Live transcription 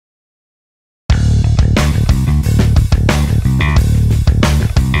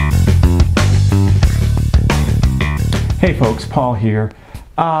Hey folks, Paul here.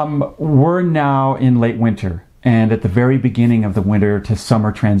 We're now in late winter and at the very beginning of the winter to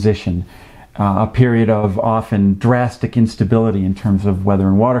summer transition, a period of often drastic instability in terms of weather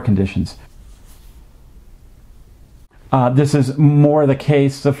and water conditions. This is more the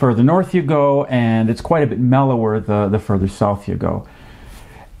case the further north you go, and it's quite a bit mellower the further south you go.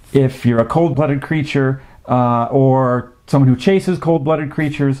 If you're a cold-blooded creature or someone who chases cold-blooded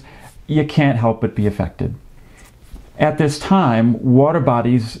creatures, you can't help but be affected. At this time, water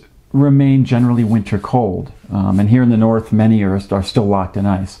bodies remain generally winter cold, and here in the north many are still locked in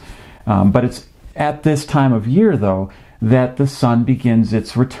ice. But it's at this time of year, though, that the sun begins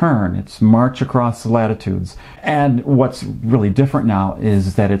its return, its march across the latitudes. And what's really different now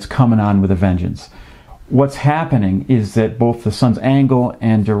is that it's coming on with a vengeance. What's happening is that both the sun's angle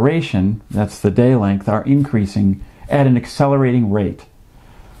and duration, that's the day length, are increasing at an accelerating rate.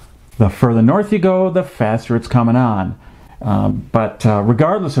 The further north you go, the faster it's coming on. But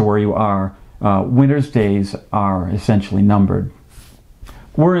regardless of where you are, winter's days are essentially numbered.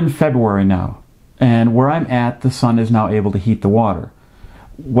 We're in February now, and where I'm at, the sun is now able to heat the water.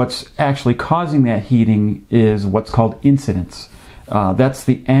 What's actually causing that heating is what's called incidence. That's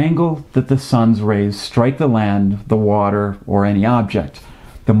the angle that the sun's rays strike the land, the water, or any object.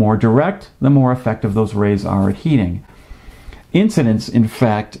 The more direct, the more effective those rays are at heating. Incidence, in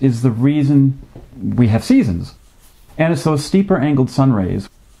fact, is the reason we have seasons. And it's those steeper angled sun rays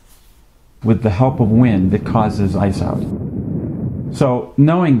with the help of wind that causes ice out. So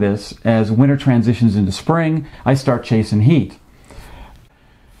knowing this, as winter transitions into spring, I start chasing heat.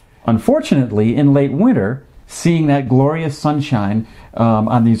 Unfortunately, in late winter, seeing that glorious sunshine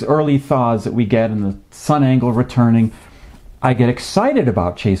on these early thaws that we get and the sun angle returning, I get excited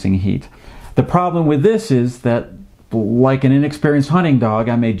about chasing heat. The problem with this is that, like an inexperienced hunting dog,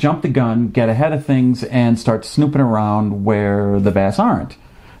 I may jump the gun, get ahead of things, and start snooping around where the bass aren't.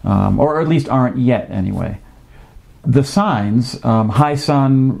 Or at least aren't yet, anyway. The signs, high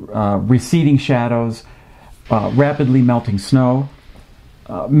sun, receding shadows, rapidly melting snow,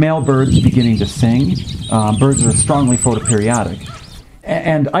 male birds beginning to sing, birds are strongly photoperiodic,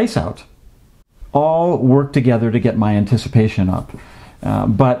 and ice out, all work together to get my anticipation up.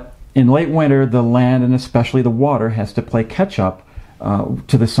 But in late winter, the land, and especially the water, has to play catch-up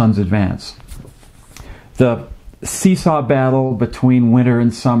to the sun's advance. The seesaw battle between winter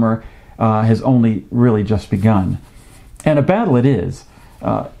and summer has only really just begun. And a battle it is.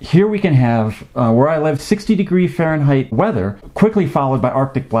 Here we can have, where I live, 60-degree Fahrenheit weather, quickly followed by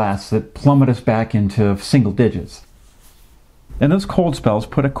Arctic blasts that plummet us back into single digits. And those cold spells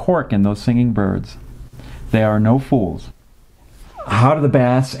put a cork in those singing birds. They are no fools. How do the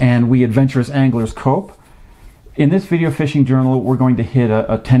bass and we adventurous anglers cope? In this video fishing journal, we're going to hit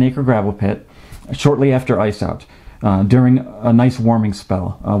a 10-acre gravel pit shortly after ice out, during a nice warming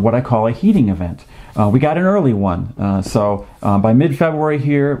spell, what I call a heating event. We got an early one, so by mid-February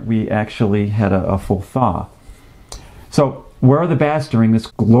here, we actually had a full thaw. So where are the bass during this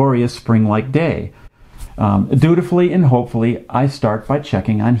glorious spring-like day? Dutifully and hopefully, I start by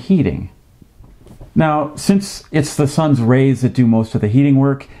checking on heating. Now, since it's the sun's rays that do most of the heating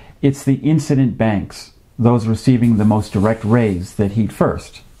work, it's the incident banks, those receiving the most direct rays, that heat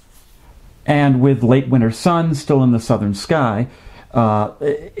first. And with late winter sun still in the southern sky,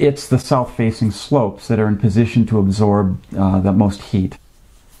 it's the south-facing slopes that are in position to absorb the most heat.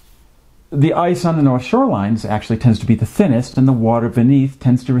 The ice on the north shorelines actually tends to be the thinnest, and the water beneath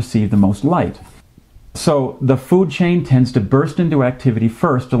tends to receive the most light. So the food chain tends to burst into activity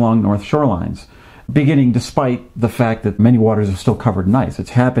first along north shorelines, beginning despite the fact that many waters are still covered in ice. It's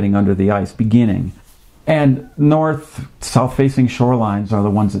happening under the ice, beginning. And north, south-facing shorelines are the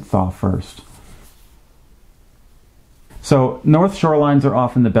ones that thaw first. So north shorelines are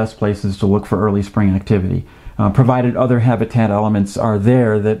often the best places to look for early spring activity, provided other habitat elements are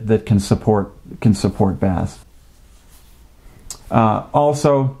there that can support bass.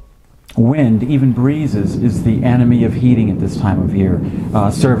 Also, wind, even breezes, is the enemy of heating at this time of year,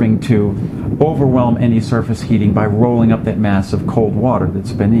 serving to overwhelm any surface heating by rolling up that mass of cold water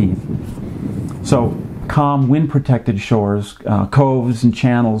that's beneath. So calm, wind-protected shores, coves and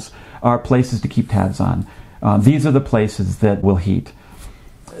channels are places to keep tabs on. These are the places that will heat.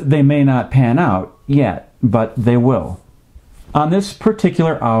 They may not pan out yet, but they will. On this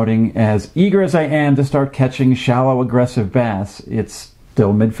particular outing, as eager as I am to start catching shallow, aggressive bass, it's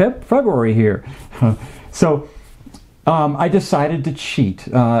still mid-February here. So I decided to cheat,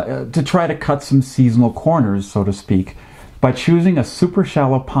 to try to cut some seasonal corners, so to speak, by choosing a super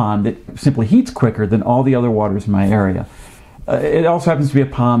shallow pond that simply heats quicker than all the other waters in my area. It also happens to be a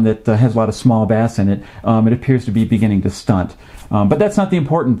pond that has a lot of small bass in it. It appears to be beginning to stunt. But that's not the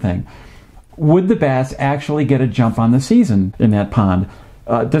important thing. Would the bass actually get a jump on the season in that pond,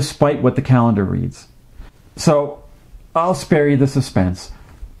 despite what the calendar reads? So I'll spare you the suspense.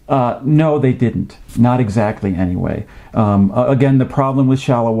 No, they didn't. Not exactly, anyway. Again, the problem with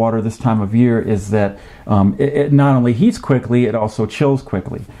shallow water this time of year is that it not only heats quickly, it also chills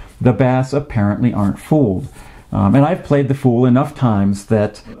quickly. The bass apparently aren't fooled. And I've played the fool enough times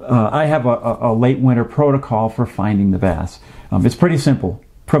that I have a late winter protocol for finding the bass. It's pretty simple,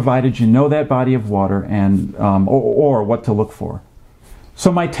 provided you know that body of water and or what to look for.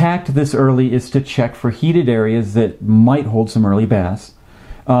 So my tact this early is to check for heated areas that might hold some early bass.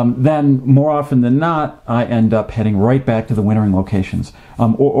 Then, more often than not, I end up heading right back to the wintering locations,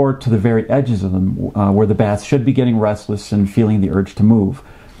 or to the very edges of them, where the bass should be getting restless and feeling the urge to move.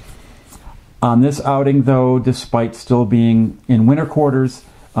 On this outing, though, despite still being in winter quarters,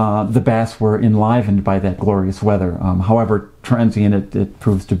 the bass were enlivened by that glorious weather, however transient it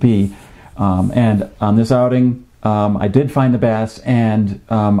proves to be. And on this outing, I did find the bass, and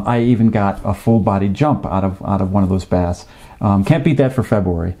I even got a full-bodied jump out of one of those bass. Can't beat that for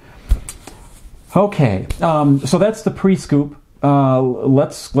February. Okay, so that's the pre-scoop.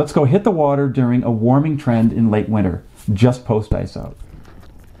 Let's go hit the water during a warming trend in late winter, just post-ice out.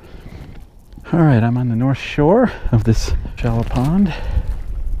 All right, I'm on the north shore of this shallow pond,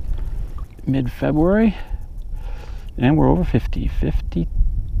 mid-February, and we're over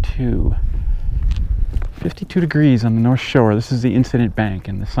 52 degrees on the north shore. This is the incident bank,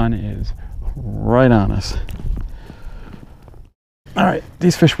 and the sun is right on us. All right,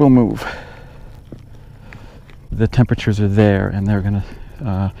 these fish will move. The temperatures are there, and they're going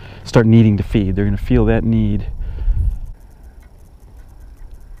to start needing to feed. They're going to feel that need.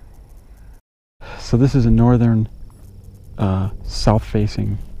 So this is a northern,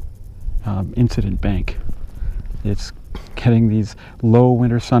 south-facing incident bank. It's getting these low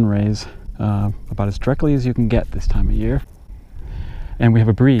winter sun rays about as directly as you can get this time of year. And we have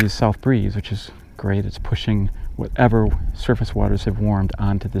a breeze, south breeze, which is great. It's pushing whatever surface waters have warmed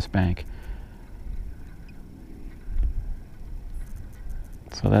onto this bank.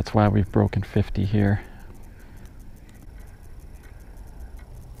 So that's why we've broken 50 here.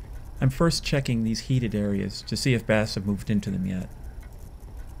 I'm first checking these heated areas to see if bass have moved into them yet.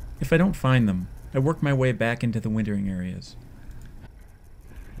 If I don't find them, I work my way back into the wintering areas.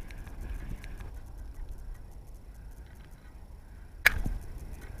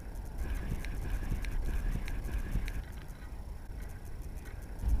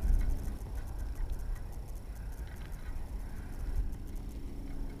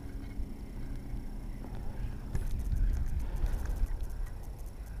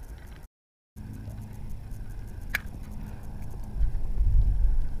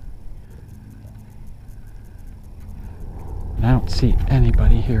 I don't see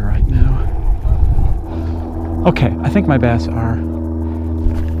anybody here right now. Okay, I think my bass are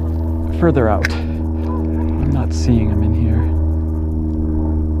further out. I'm not seeing them in here.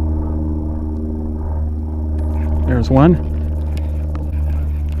 There's one.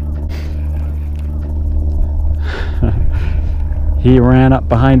 He ran up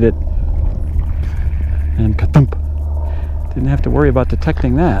behind it and ka-thump. Didn't have to worry about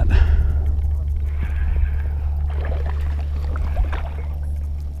detecting that.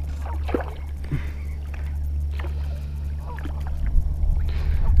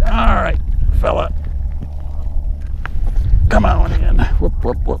 All right, fella. Come on in. Whoop,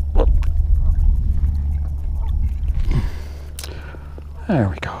 whoop, whoop, whoop. There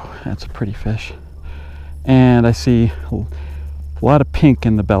we go. That's a pretty fish. And I see a lot of pink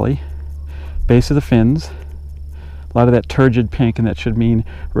in the belly, base of the fins. A lot of that turgid pink, and that should mean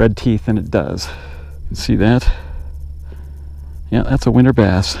red teeth, and it does. You can see that? Yeah, that's a winter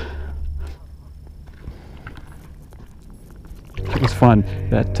bass. It was fun.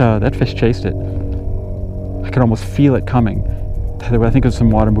 That fish chased it. I could almost feel it coming. I think there's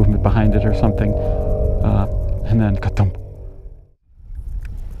some water movement behind it or something. And then ka-thump.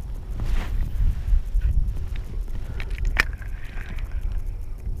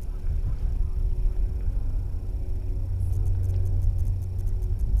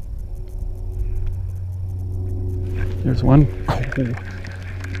 There's one. Oh.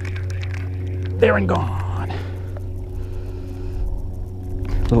 There and gone.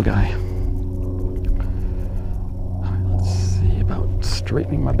 Little guy. Let's see about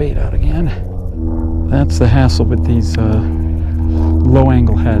straightening my bait out again. That's the hassle with these low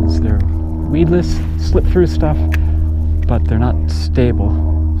angle heads. They're weedless, slip through stuff, but they're not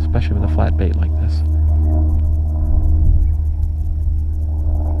stable, especially with a flat bait like this.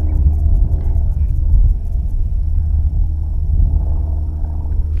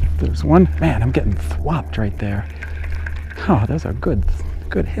 There's one. Man, I'm getting thwopped right there. Oh, those are good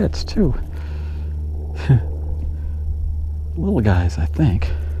hits too. Little guys, I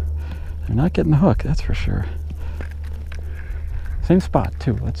think. They're not getting the hook, that's for sure. Same spot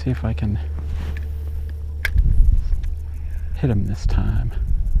too. Let's see if I can hit him this time.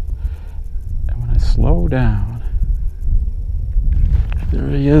 And when I slow down, there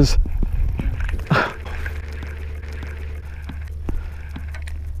he is.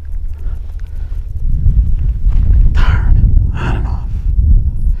 Darn, on and off.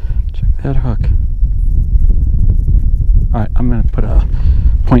 Check that hook. Alright, I'm going to put a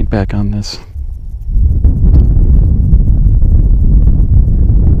point back on this.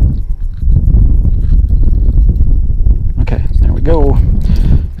 Okay, there we go.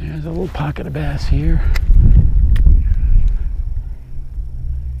 There's a little pocket of bass here.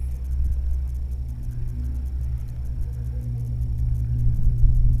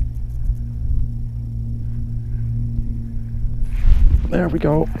 There we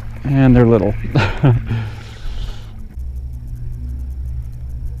go. And they're little.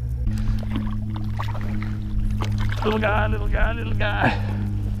 Little guy, little guy, little guy.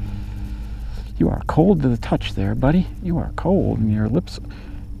 You are cold to the touch there, buddy. You are cold, and your lips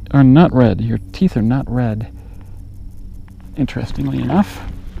are not red. Your teeth are not red. Interestingly enough,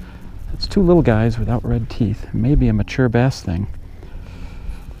 it's two little guys without red teeth. Maybe a mature bass thing.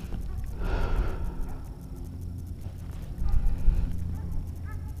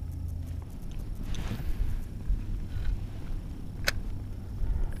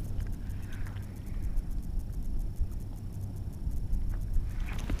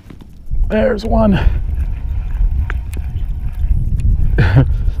 There's one. I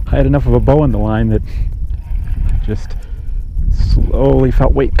had enough of a bow in the line that just slowly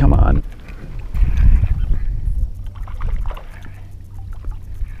felt weight come on.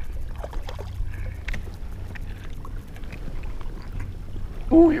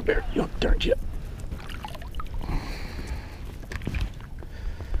 Oh, you better, you darn you.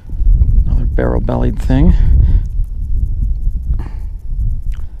 Another barrel-bellied thing.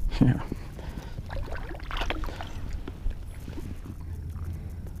 Yeah.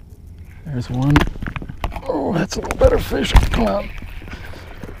 There's one. Oh, that's a little better fish. Come on.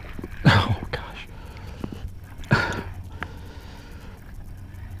 Oh, gosh.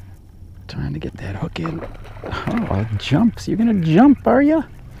 Trying to get that hook in. Oh, jumps. You're going to jump, are you?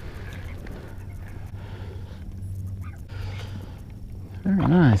 Very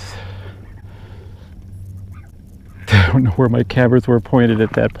nice. I don't know where my cameras were pointed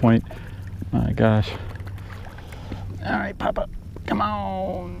at that point. My gosh. All right, Papa. Come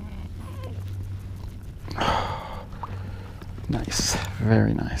on. Nice.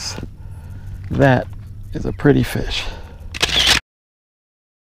 Very nice. That is a pretty fish.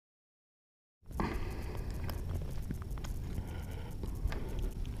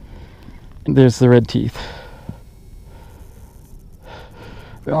 And there's the red teeth.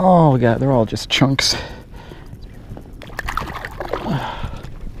 Oh, God, they're all just chunks.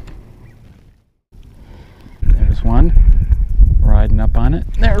 There's one riding up on it.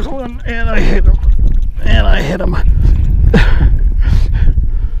 There's one, and I hit him. And I hit him.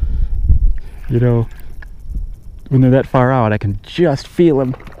 You know, when they're that far out, I can just feel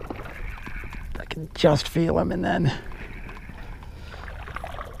them. I can just feel them, and then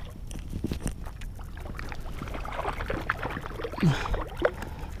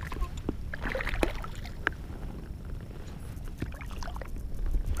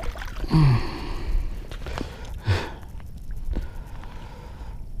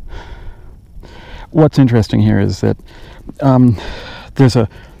what's interesting here is that this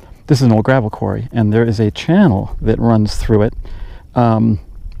is an old gravel quarry, and there is a channel that runs through it, and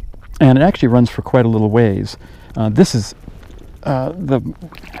it actually runs for quite a little ways. This is the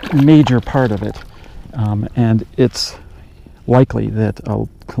major part of it, and it's likely that a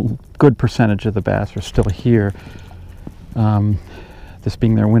good percentage of the bass are still here, this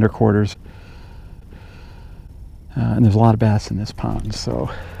being their winter quarters, and there's a lot of bass in this pond, so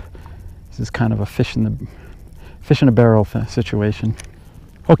this is kind of a fish in a barrel situation.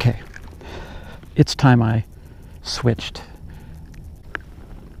 Okay, it's time I switched.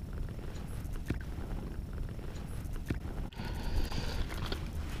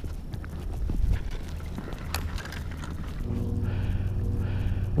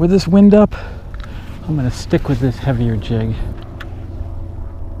 With this wind up, I'm going to stick with this heavier jig.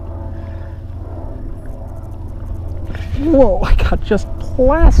 Whoa, I got just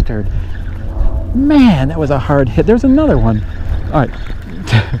plastered. Man, that was a hard hit. There's another one. All right.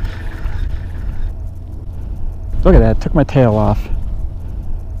 Look at that, took my tail off.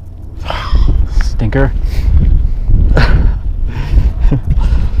 stinker.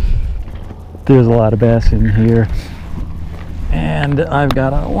 There's a lot of bass in here, and I've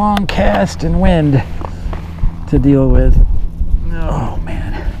got a long cast and wind to deal with. Oh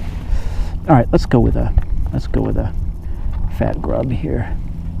man! All right, let's go with a fat grub here.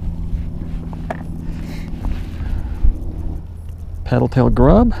 Paddle-tail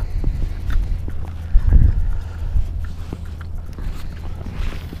grub.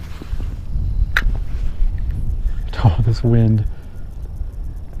 Oh, this wind.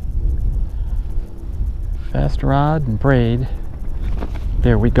 Fast rod and braid.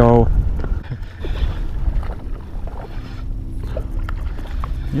 There we go.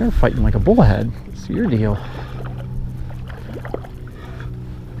 You're fighting like a bullhead. What's your deal?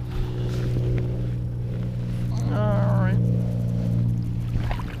 Alright.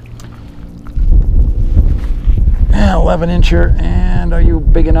 11-incher, and are you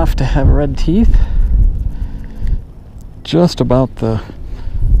big enough to have red teeth? Just about the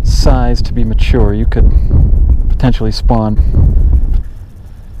size to be mature. You could potentially spawn.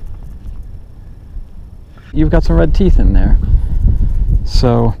 You've got some red teeth in there,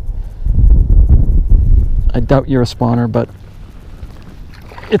 so I doubt you're a spawner, but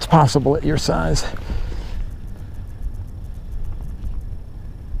it's possible at your size.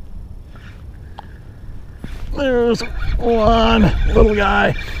 There's one little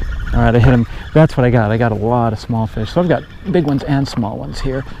guy. All right, I hit him. That's what I got. I got a lot of small fish. So I've got big ones and small ones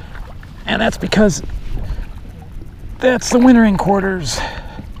here. And that's because that's the wintering quarters.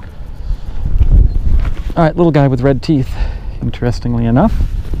 All right, little guy with red teeth, interestingly enough.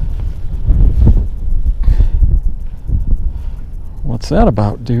 What's that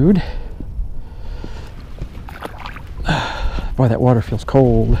about, dude? Boy, that water feels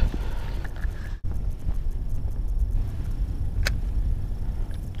cold.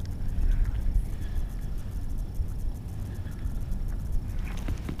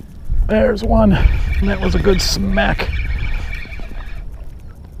 There's one. That was a good smack.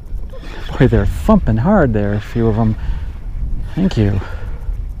 Boy, they're thumping hard there, a few of them. Thank you.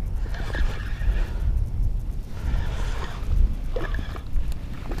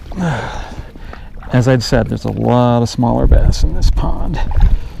 As I'd said, there's a lot of smaller bass in this pond.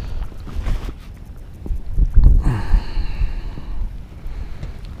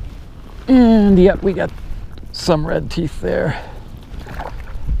 And yep, we got some red teeth there.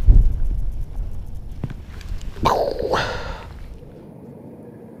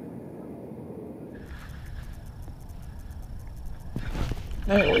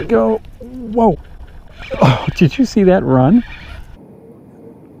 There we go. Whoa. Oh, did you see that run?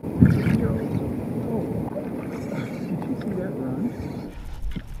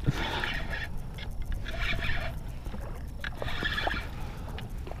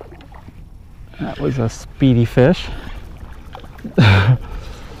 That was a speedy fish.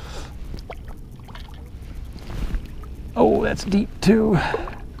 Oh, that's deep too.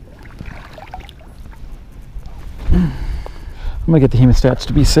 I'm gonna get the hemostats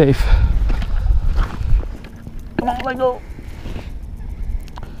to be safe. Come on, let go.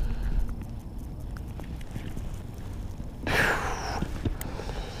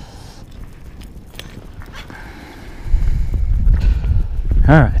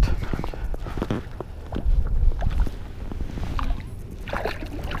 All right.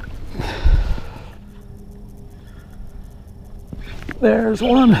 There's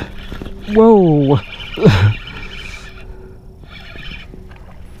one. Whoa.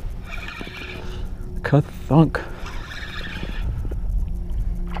 Ka-thunk.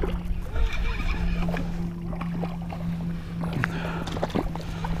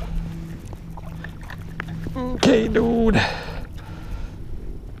 Okay, dude.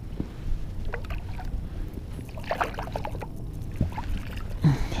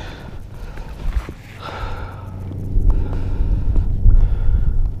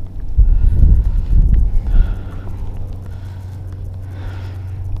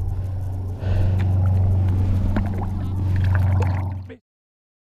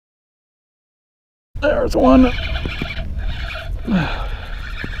 There's one.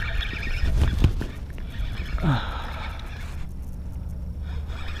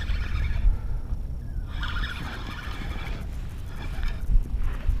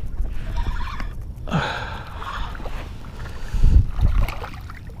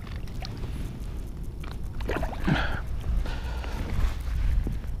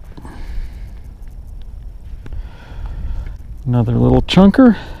 Another little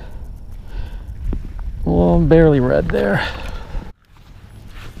chunker. Well, barely red there.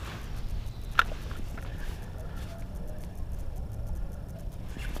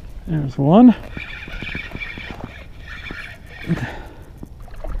 There's one.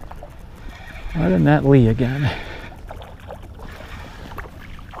 Right in that lee again.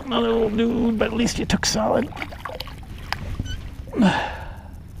 Another little dude, but at least you took solid.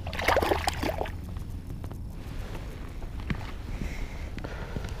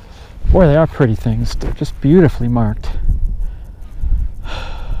 Boy, they are pretty things. They're just beautifully marked.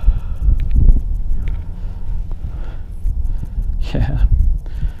 Yeah,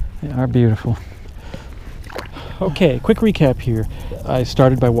 they are beautiful. Okay, quick recap here. I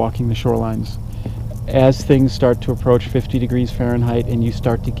started by walking the shorelines. As things start to approach 50 degrees Fahrenheit and you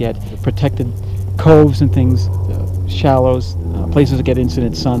start to get protected coves and things, shallows, places that get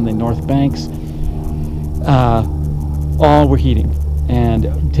incident sun, the north banks, all were heating.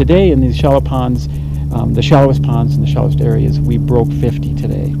 And today in these shallow ponds, the shallowest ponds in the shallowest areas, we broke 50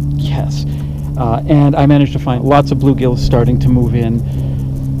 today. Yes. And I managed to find lots of bluegills starting to move in.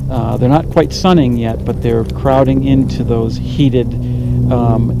 They're not quite sunning yet, but they're crowding into those heated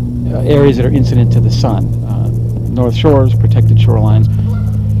areas that are incident to the sun. North shores, protected shorelines.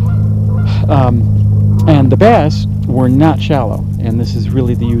 And the bass were not shallow, and this is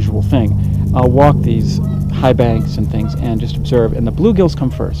really the usual thing. I'll walk these high banks and things and just observe, and the bluegills come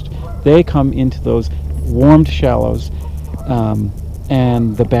first. They come into those warmed shallows,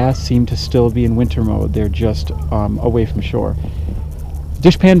 and the bass seem to still be in winter mode. They're just away from shore.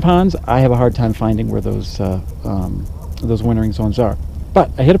 Dishpan ponds, I have a hard time finding where those wintering zones are. But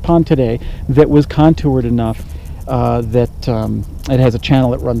I hit a pond today that was contoured enough that it has a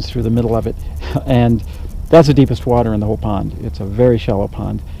channel that runs through the middle of it, and that's the deepest water in the whole pond. It's a very shallow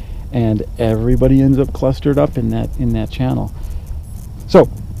pond, and everybody ends up clustered up in that channel. So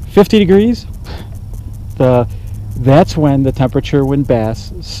 50 degrees, that's when the temperature, when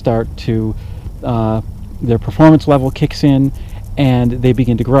bass start to, their performance level kicks in, and they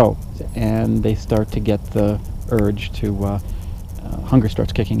begin to grow, and they start to get the urge to, hunger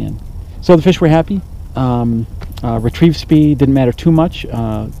starts kicking in. So the fish were happy. Retrieve speed didn't matter too much.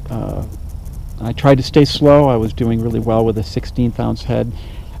 I tried to stay slow. I was doing really well with a 16th ounce head.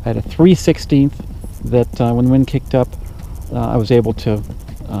 I had a 3/16 that when the wind kicked up, I was able to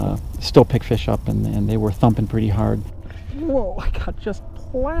still pick fish up, and they were thumping pretty hard. Whoa, I got just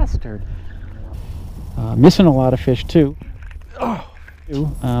plastered. Missing a lot of fish too. Oh,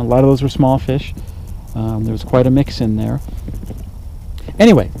 a lot of those were small fish. There was quite a mix in there.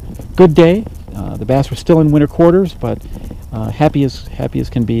 Anyway, good day. The bass were still in winter quarters, but happy as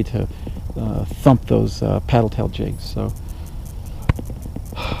can be to thump those paddle-tail jigs. So,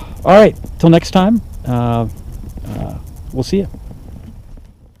 all right, till next time. We'll see you.